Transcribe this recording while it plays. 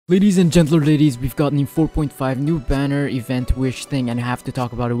Ladies and gentler ladies, we've got the 4.5 new banner event wish thing, and I have to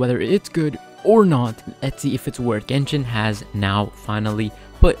talk about it whether it's good or not. Let's see if it's worth. Genshin has now finally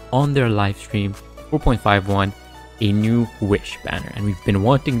put on their live stream 4.51 a new wish banner, and we've been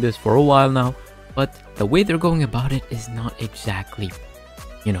wanting this for a while now, but the way they're going about it is not exactly,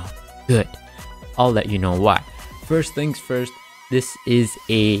 good. I'll let you know why. First things first, this is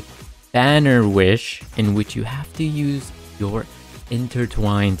a banner wish in which you have to use your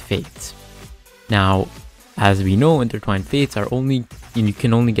intertwined fates. Now, as we know, intertwined fates are you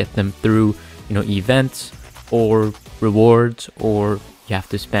can only get them through events or rewards, or you have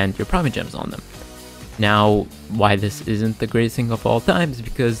to spend your private gems on them. Now, why this isn't the greatest thing of all time is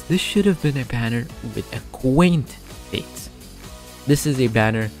because this should have been a banner with acquaint fates. This is a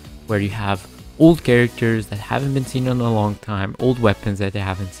banner where you have old characters that haven't been seen in a long time, old weapons that they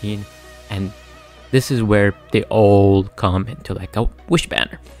haven't seen, and this is where they all come into like a wish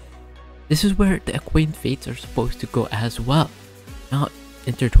banner. This is where the acquaint fates are supposed to go as well, not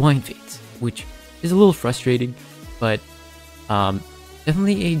intertwined fates, which is a little frustrating, but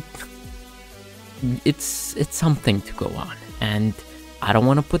definitely it's something to go on, and I don't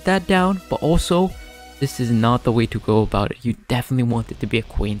want to put that down, but also this is not the way to go about it. You definitely want it to be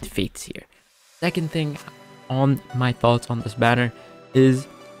acquaint fates here. Second thing on my thoughts on this banner is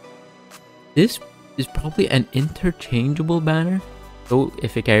this is probably an interchangeable banner. So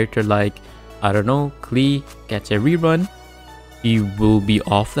if a character like, I don't know, Klee gets a rerun, he will be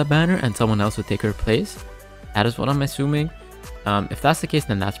off the banner and someone else will take her place. That is what I'm assuming. If that's the case,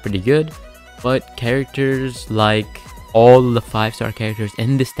 then that's pretty good. But characters like all the 5-star characters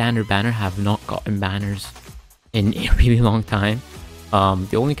in the standard banner have not gotten banners in a really long time.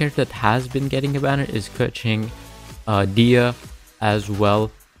 The only character that has been getting a banner is Keqing, Dia, as well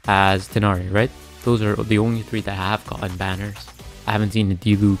as Tenari, right? Those are the only 3 that have gotten banners. I haven't seen a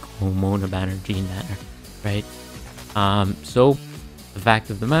Diluc or Mona banner, Jean banner, right? So the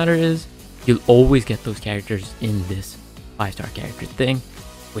fact of the matter is, you'll always get those characters in this 5-star character thing,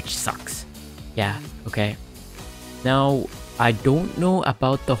 which sucks. Yeah, okay. Now, I don't know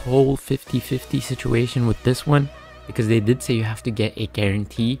about the whole 50-50 situation with this one, because they did say you have to get a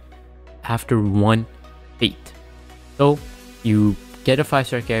guarantee after 1 fate. So you get a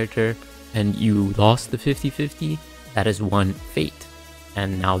 5-star character and you lost the 50-50, that is 1 fate.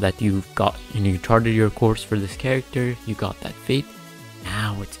 And now that you've got, you charted your course for this character, you got that fate,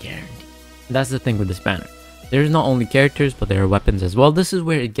 now it's guaranteed. And that's the thing with this banner. There's not only characters, but there are weapons as well. This is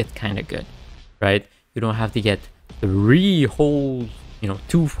where it gets kind of good, right? You don't have to get 3 whole,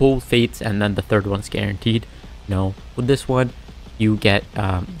 2 whole fates and then the third one's guaranteed. No, with this one, you get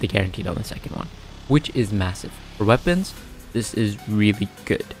the guaranteed on the second one, which is massive. For weapons, this is really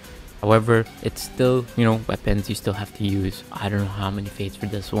good. However, it's still, weapons you still have to use. I don't know how many fates for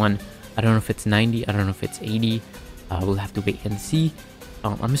this one. I don't know if it's 90. I don't know if it's 80. We'll have to wait and see.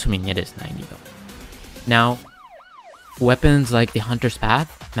 I'm assuming it is 90 though. Now, weapons like the Hunter's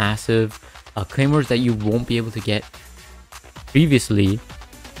Path, massive. Claymores that you won't be able to get previously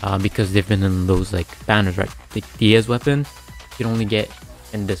because they've been in those like banners, right? The Dia's weapon you can only get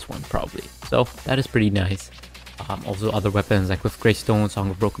in this one probably. So that is pretty nice. Also other weapons like with Greystone, Song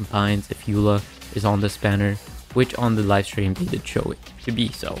of Broken Pines, if youll is on this banner, which on the live stream they did show it to be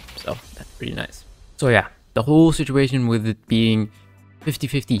so that's pretty nice. So yeah, the whole situation with it being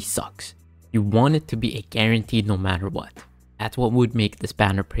 50-50 sucks. You want it to be a guaranteed no matter what. That's what would make this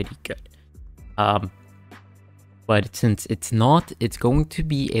banner pretty good. But since it's not, it's going to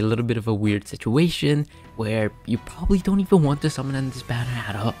be a little bit of a weird situation where you probably don't even want to summon in this banner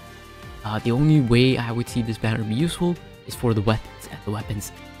at all. The only way I would see this banner be useful is for the weapons and the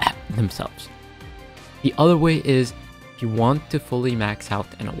weapons themselves. The other way is, if you want to fully max out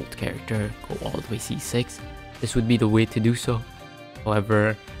an old character, go all the way C6, this would be the way to do so.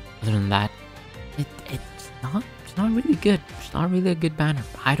 However, other than that, it's not really good. It's not really a good banner.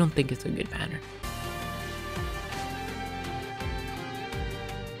 I don't think it's a good banner.